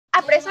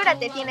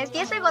Apresúrate, tienes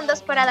 10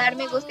 segundos para dar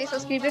me gusta y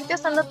suscribirte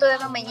usando tu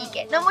dedo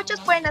meñique. No muchos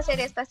pueden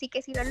hacer esto, así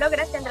que si lo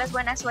logras tendrás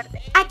buena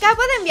suerte.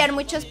 Acabo de enviar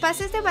muchos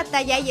pases de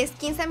batalla y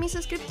skins a mis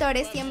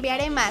suscriptores y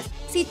enviaré más.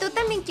 Si tú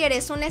también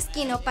quieres un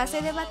skin o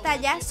pase de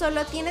batalla,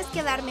 solo tienes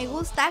que dar me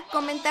gusta,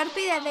 comentar tu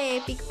idea de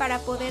Epic para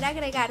poder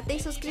agregarte y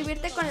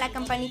suscribirte con la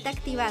campanita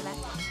activada.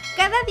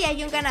 Cada día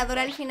hay un ganador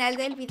al final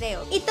del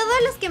video. Y todos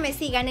los que me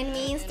sigan en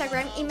mi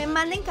Instagram y me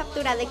manden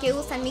captura de que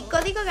usan mi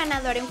código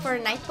ganador en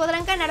Fortnite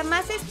podrán ganar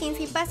más skins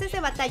y pases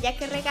de batalla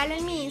que regalo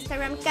en mi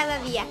Instagram cada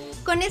día.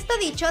 Con esto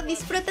dicho,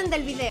 disfruten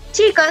del video.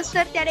 Chicos,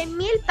 sortearé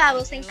 1000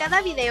 pavos en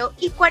cada video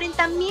y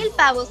 40,000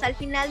 pavos al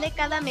final de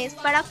cada mes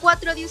para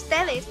 4 de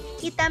ustedes.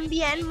 Y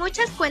también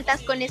muchas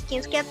cuentas con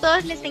skins que a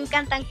todos les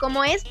encantan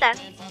como estas.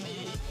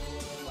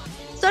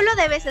 Solo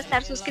debes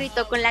estar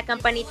suscrito con la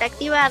campanita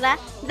activada,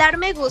 dar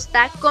me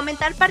gusta,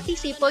 comentar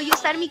participo y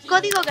usar mi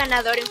código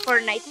ganador en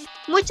Fortnite.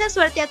 Mucha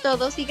suerte a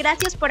todos y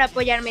gracias por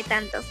apoyarme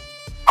tanto.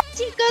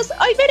 Chicos,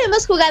 hoy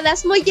veremos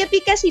jugadas muy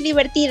épicas y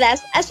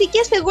divertidas, así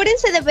que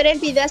asegúrense de ver el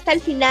video hasta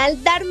el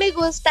final, dar me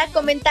gusta,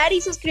 comentar y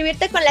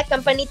suscribirte con la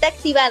campanita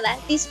activada.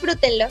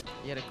 Disfrútenlo.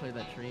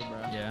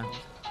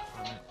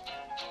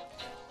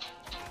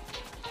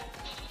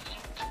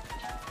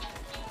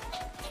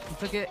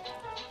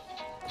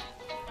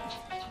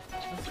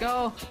 Let's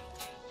go.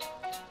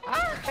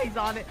 Ah, he's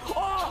on it.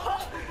 Oh!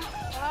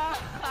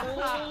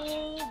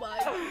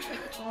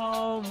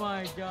 Oh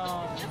my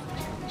god.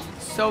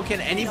 So can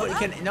anybody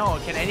can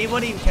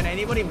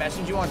anybody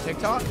message you on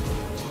TikTok?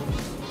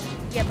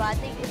 Yeah, but I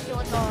think if you're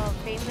the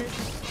famous.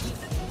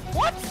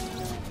 What?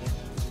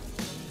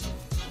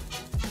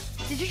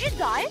 Did you just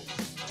die?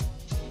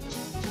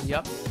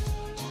 Yep.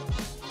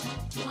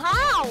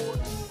 How?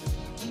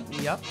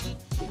 Yep.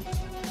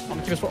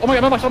 Oh my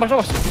god, my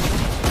box.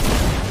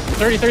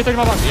 30,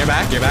 my box. You're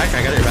back,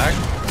 I got your back.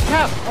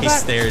 Yeah, He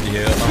stared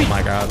you. Oh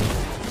my god.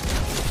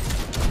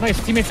 Nice,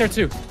 teammates there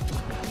too.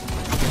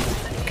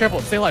 Careful,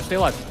 stay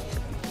alive.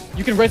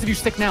 You can res if you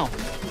stick now.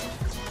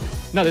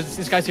 No,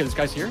 this guy's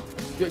here.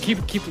 Keep.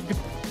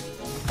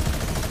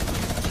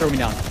 Throw me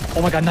down.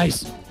 Oh my god,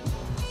 nice.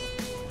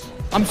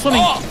 I'm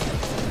swimming. Oh.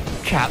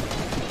 Cap.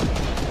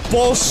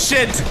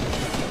 Bullshit.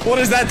 What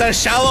is that, the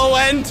shallow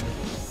end?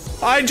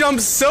 I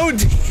jumped so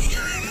deep.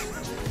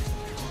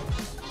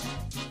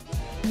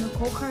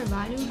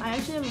 I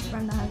actually have a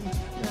friend that has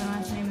the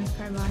last name is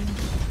Carvalho.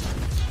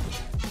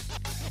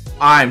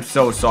 I'm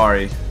so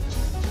sorry.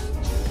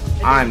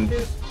 I'm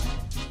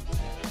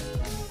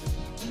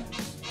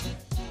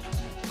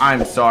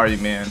sorry,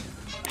 man.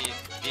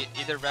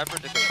 Either rep or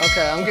to go.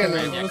 Okay, I'm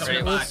getting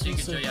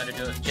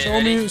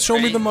it. Show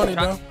me the money,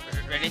 bro.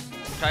 Ready?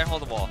 Try and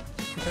hold the wall.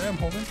 Okay, I'm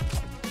holding.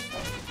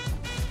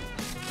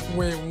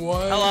 Wait,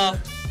 what? Hello.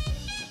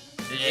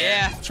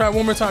 Yeah. Try it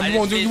one more time. You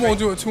won't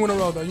do it 2 in a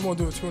row though. You won't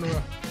do it 2 in a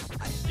row.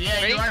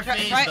 Yeah, you are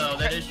phased though.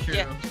 That is true.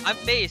 Yeah, I'm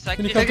phased. So I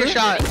Can can you just take a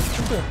shot?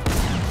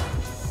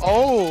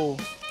 Oh.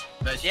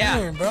 Yeah.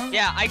 Damn, bro.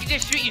 Yeah, I can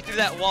just shoot you through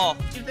that wall.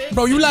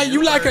 Bro, you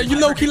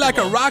low-key like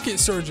a rocket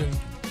surgeon.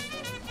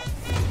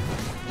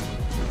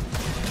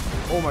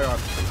 Oh my god.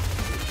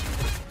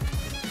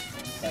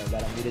 Yeah,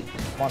 got him muted.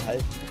 Come on,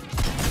 height.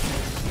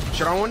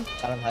 Shit on one.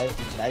 Got him height.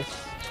 Nice.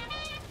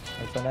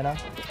 Nice one right now.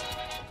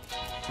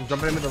 I'm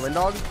jumping into the wind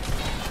dog.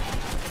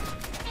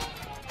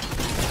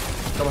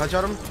 Double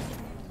headshot him.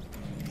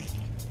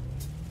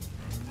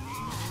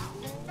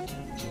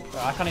 Bro,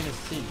 I can't even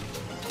see.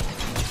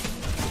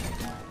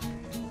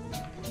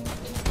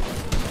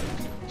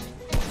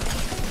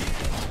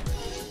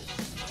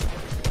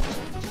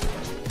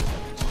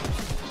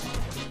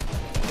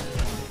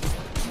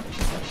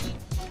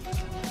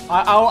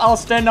 I'll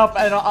stand up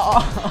and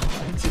I'll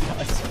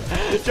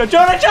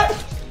Jonah,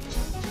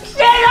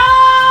 stand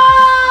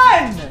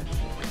on!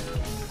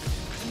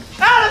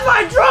 Out of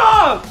my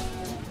drum!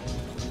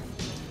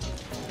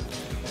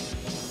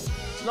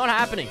 It's not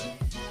happening.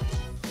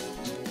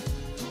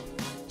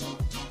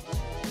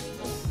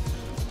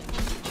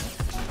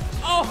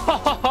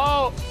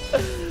 Oh,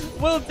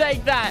 we'll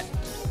take that.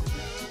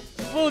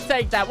 We'll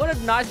take that. What a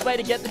nice way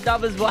to get the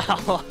dub as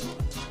well.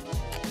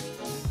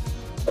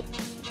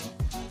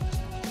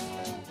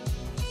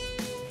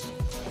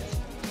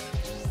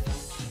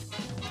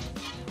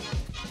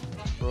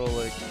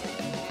 Rolling.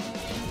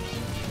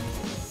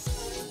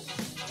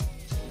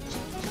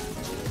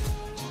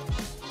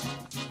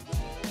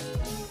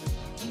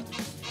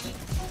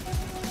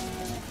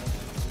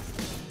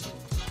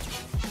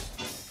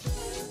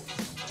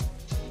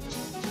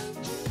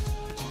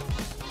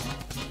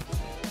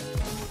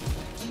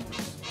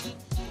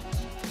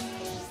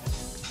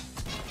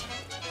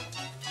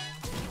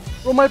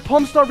 Bro, my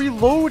pump's not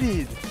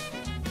reloaded.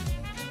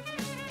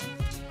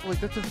 Like,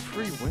 that's a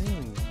free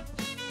win.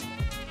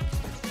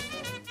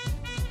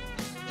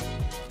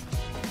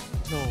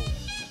 No.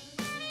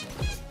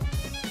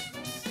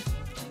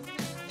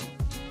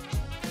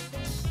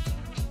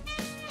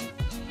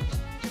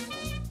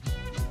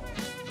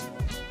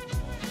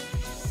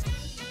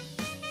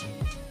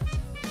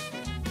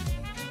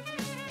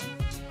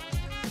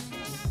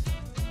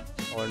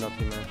 Or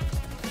nothing, man.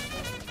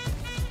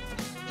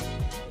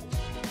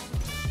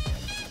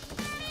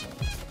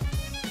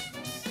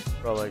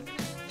 Bro, like.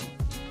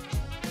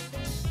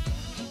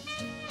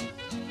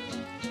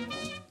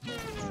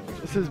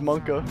 This is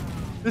Monka.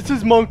 This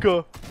is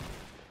Monka.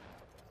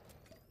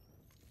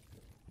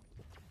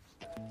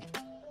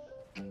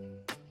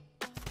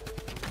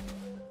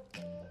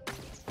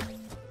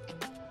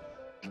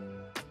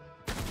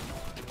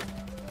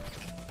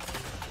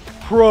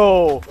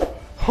 Bro.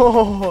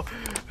 Oh,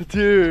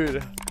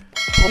 dude.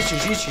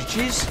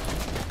 Jeez.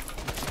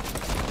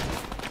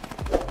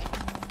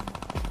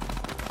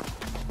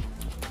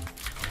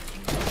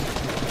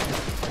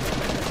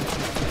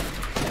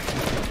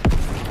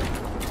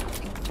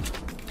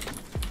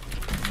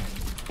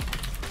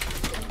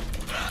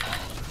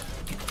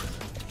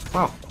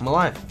 Wow, I'm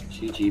alive.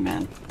 GG,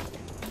 man.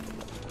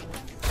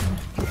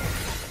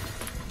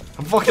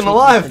 I'm fucking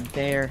alive.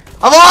 There.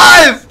 I'm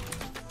alive!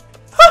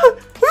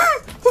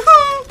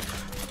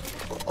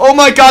 Oh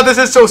my god, this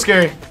is so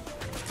scary.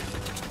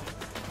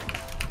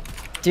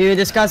 Dude,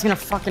 this guy's gonna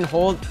fucking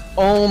hold.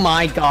 Oh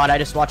my god, I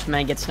just watched a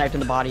man get sniped in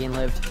the body and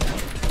lived.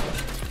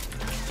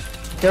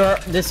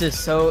 This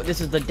is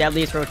the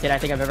deadliest rotate I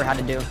think I've ever had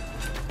to do.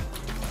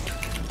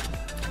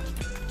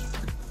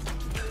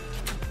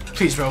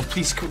 Please, bro,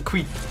 please,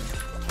 quit.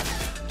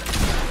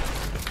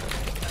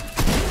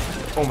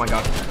 Oh my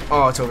god.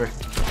 Oh, it's over.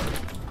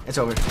 It's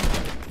over.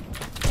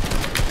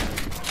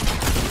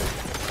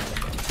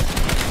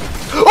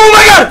 Oh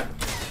my god!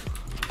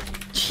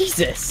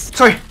 Jesus.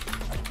 Sorry.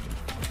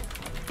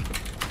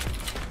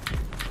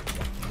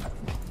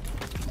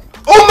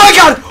 Oh my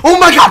god! Oh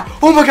my god!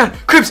 Oh my god!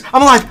 Cribs,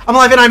 I'm alive! I'm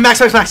alive and I'm max.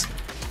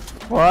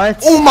 What?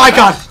 Oh my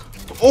god!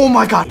 Oh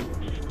my god!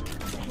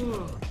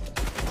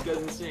 This guy's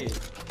insane.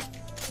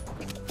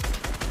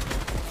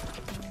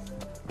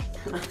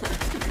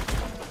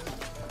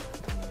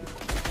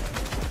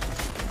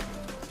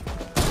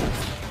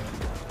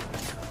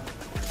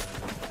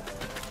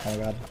 Oh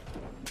god.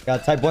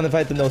 God, type 1 to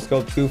fight the no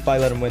scope, 2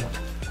 5 let him win.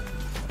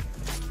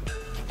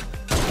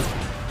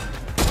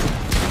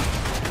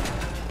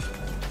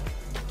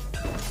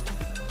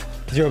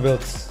 Zero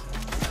builds.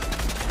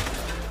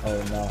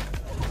 Oh no.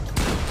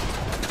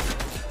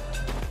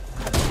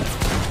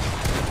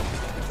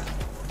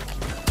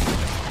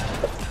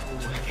 Oh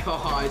my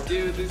god,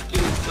 dude, this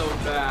kid is so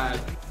bad.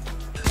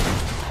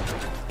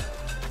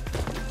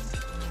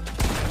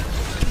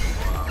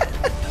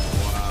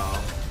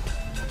 Wow.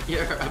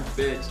 You're a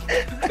bitch.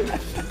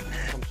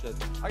 Some shit.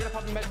 I gotta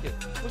pop a medkit.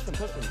 Push him.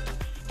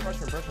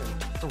 Pressure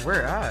him.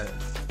 Where at?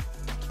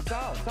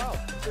 South.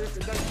 That's a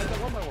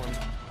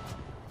 1x1.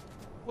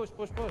 Push.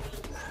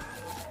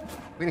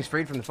 Getting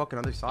sprayed from the fucking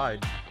other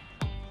side.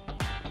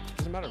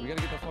 Doesn't matter, we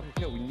gotta get that fucking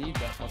kill. We need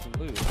that fucking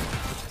loot.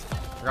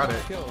 I got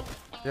it. Kill.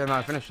 Yeah, no,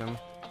 I finished him.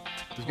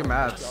 Just get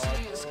mats.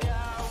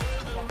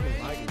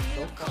 Fucking lagging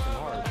so fucking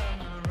hard.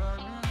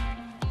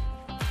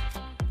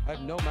 I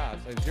have no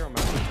mats. I have 0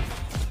 mats.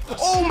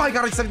 Oh my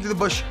god, I stepped into the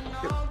bush.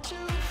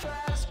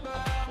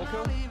 Full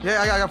kill?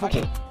 Yeah, I got full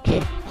kill.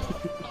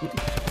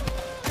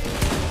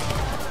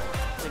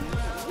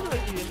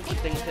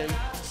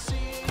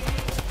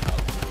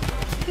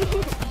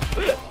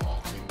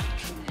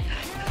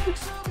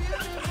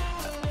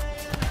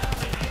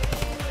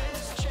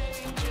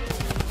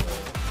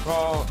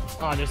 Bro,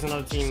 oh, there's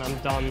another team. I'm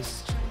done.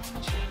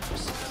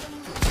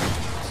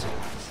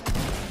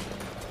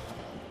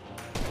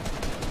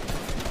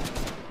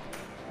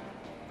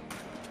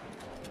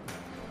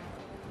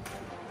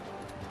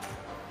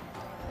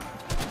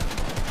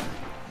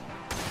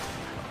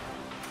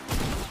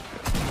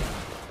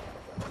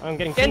 I'm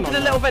getting. Get into the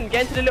little vent.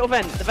 Get into the little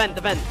vent. The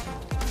vent.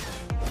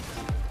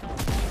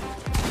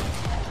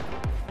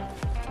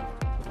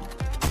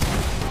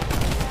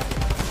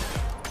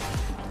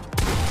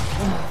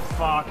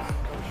 Fuck. Oh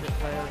shit,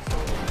 players.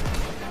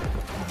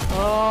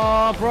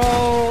 Oh,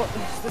 bro.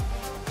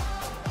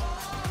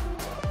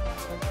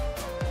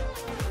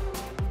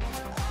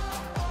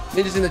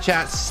 Ninja's in the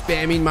chat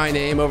spamming my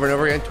name over and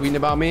over again, tweeting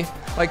about me.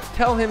 Like,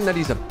 tell him that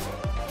he's a...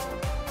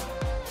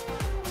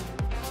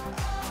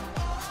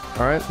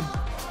 Alright?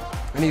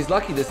 And he's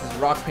lucky this is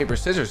rock, paper,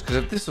 scissors, because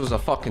if this was a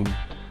fucking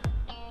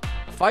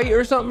fight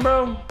or something,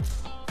 bro,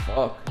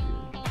 fuck, dude.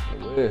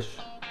 I wish.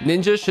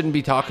 Ninja shouldn't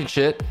be talking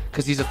shit,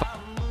 because he's a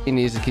he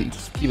needs to keep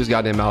his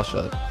goddamn mouth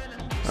shut.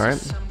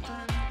 Alright?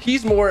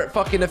 He's more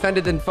fucking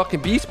offended than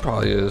fucking Beast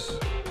probably is.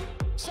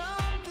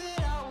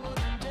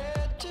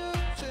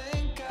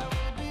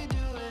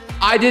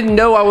 I didn't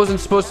know I wasn't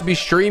supposed to be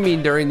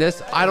streaming during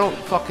this. I don't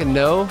fucking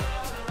know.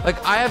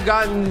 Like, I have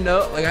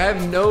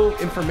no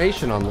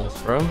information on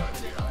this, bro.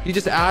 He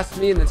just asked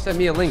me and then sent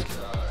me a link.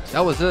 That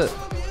was it.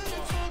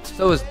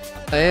 So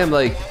I am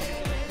like,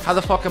 how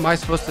the fuck am I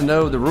supposed to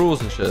know the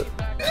rules and shit?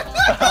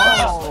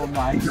 Oh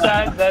my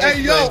god.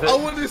 Hey yo, I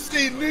want to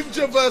see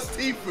Ninja vs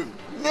TFUE.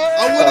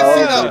 I want to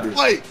see that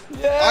fight.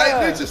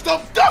 Alright, Ninja,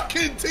 stop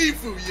ducking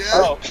TFUE, yeah?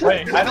 Oh,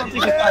 wait, I don't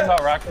think he's talking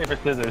about rock, paper,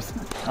 scissors.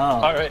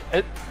 Oh. Alright.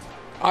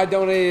 I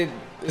donated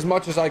as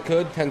much as I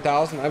could,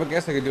 10,000. I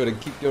guess I could do it and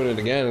keep doing it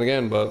again and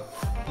again, but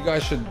you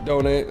guys should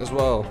donate as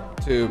well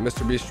to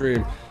Mr. B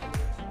Stream.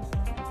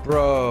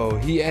 Bro,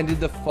 he ended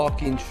the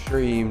fucking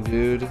stream,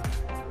 dude.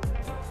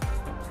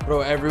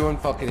 Bro, everyone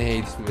fucking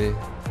hates me.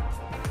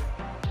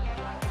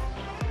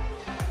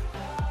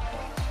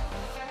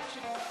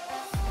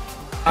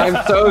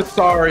 I'm so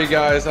sorry,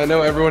 guys. I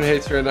know everyone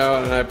hates me right now,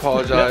 and I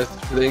apologize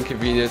for the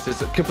inconvenience.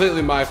 It's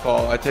completely my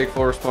fault. I take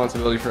full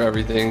responsibility for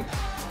everything.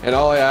 And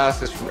all I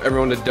ask is for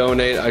everyone to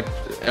donate.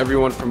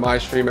 Everyone from my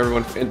stream,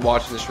 everyone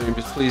watching the stream,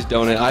 just please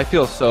donate. I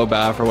feel so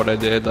bad for what I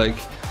did. Like,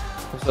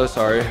 I'm so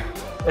sorry.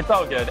 It's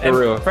all good. And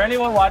for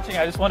anyone watching,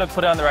 I just want to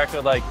put it on the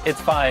record, like, it's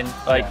fine.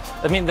 Like,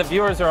 I mean, the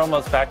viewers are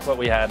almost back to what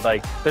we had.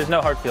 Like, there's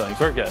no hard feelings.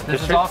 We're good.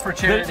 This is all for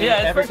charity. Yeah,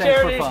 it's everything for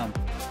charity. For fun.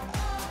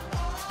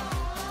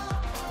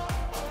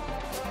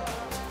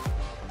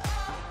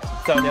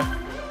 Sonia.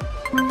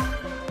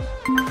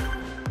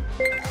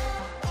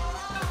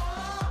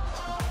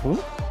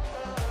 Ooh.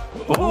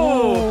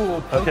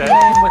 Ooh. Okay.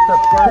 With the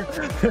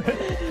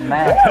first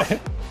match.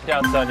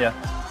 Down, Sonia.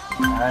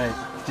 All right.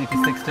 See if he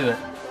sticks to it.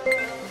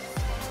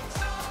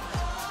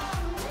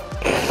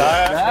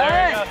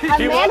 There you go.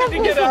 He wanted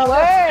to get out,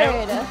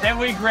 and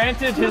we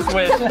granted his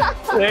wish.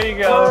 There you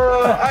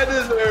go. I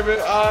deserve it.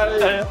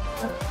 I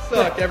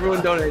suck.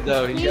 Everyone donate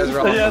though. You guys are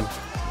awesome. Yes.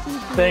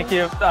 Thank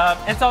you.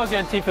 It's all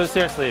good, TFUE.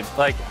 Seriously,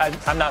 like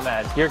I'm not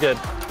mad. You're good.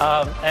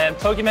 And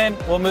Pokimane,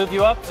 we'll move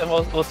you up, and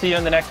we'll see you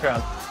in the next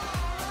round.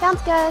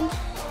 Sounds good.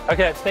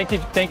 Okay. Thank you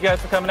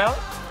guys for coming out.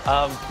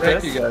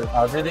 Thank you guys.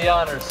 I'll do the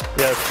honors.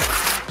 Yes.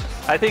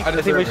 I think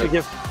we should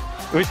give.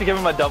 We should give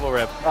him a double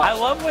rip. I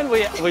love when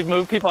we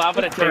move people out,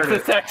 but it takes a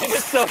second.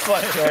 It's so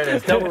funny. There it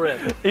is, double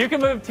rip. You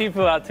can move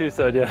TFUE out too,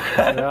 Sonia.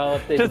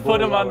 Just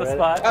put him on the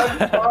spot. I'm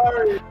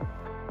sorry.